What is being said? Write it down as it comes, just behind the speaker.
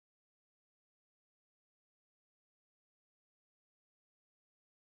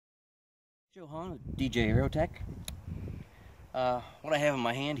Johan with DJAerotech. What I have in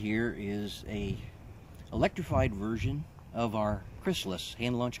my hand here is a electrified version of our Chrysalis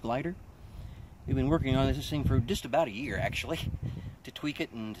hand launch glider. We've been working on this thing for just about a year, actually, to tweak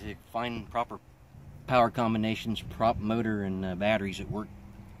it and to find proper power combinations, prop motor, and batteries that work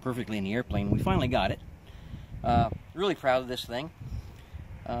perfectly in the airplane. We finally got it. Really proud of this thing.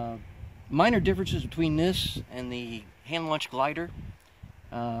 Minor differences between this and the hand launch glider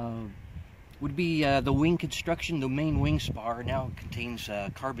would be the wing construction. The main wing spar now contains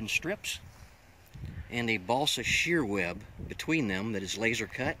carbon strips and a balsa shear web between them that is laser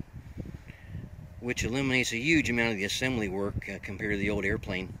cut, which eliminates a huge amount of the assembly work compared to the old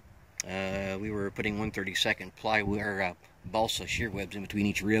airplane. We were putting 1/32 ply balsa shear webs in between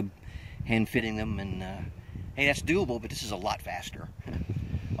each rib, hand fitting them, and hey, that's doable, but this is a lot faster.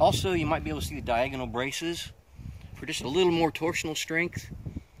 Also, you might be able to see the diagonal braces for just a little more torsional strength,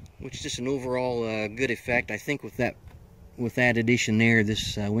 which is just an overall good effect. I think with that addition there,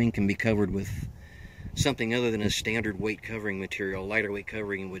 this wing can be covered with something other than a standard weight covering material. Lighter weight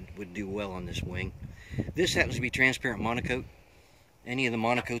covering would do well on this wing. This happens to be transparent monocoat. Any of the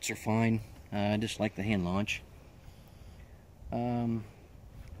monocoats are fine, just like the hand launch.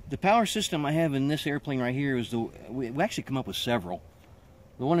 The power system I have in this airplane right here is we actually come up with several.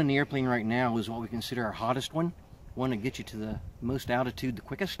 The one in the airplane right now is what we consider our hottest one that gets you to the most altitude the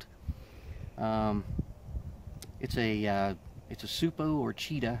quickest. It's a Supo or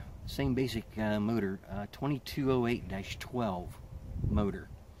Cheetah, same basic motor, 2208-12 motor,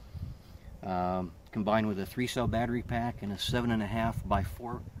 combined with a 3-cell battery pack and a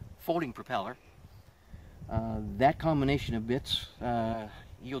 7.5x4 folding propeller. That combination of bits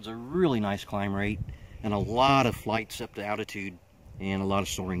yields a really nice climb rate and a lot of flights up to altitude and a lot of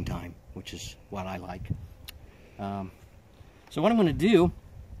soaring time, which is what I like. So what I'm going to do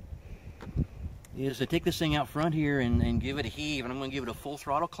is to take this thing out front here and give it a heave, and I'm going to give it a full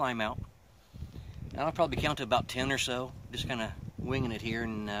throttle climb out. And I'll probably count to about 10 or so, just kind of winging it here,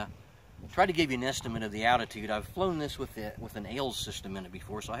 and try to give you an estimate of the altitude. I've flown this with an AILS system in it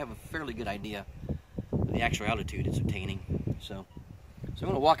before, so I have a fairly good idea of the actual altitude it's attaining. So I'm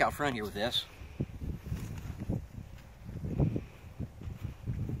going to walk out front here with this.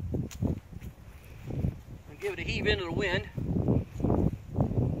 Give it a heave into the wind,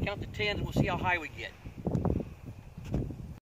 count to 10, and we'll see how high we get.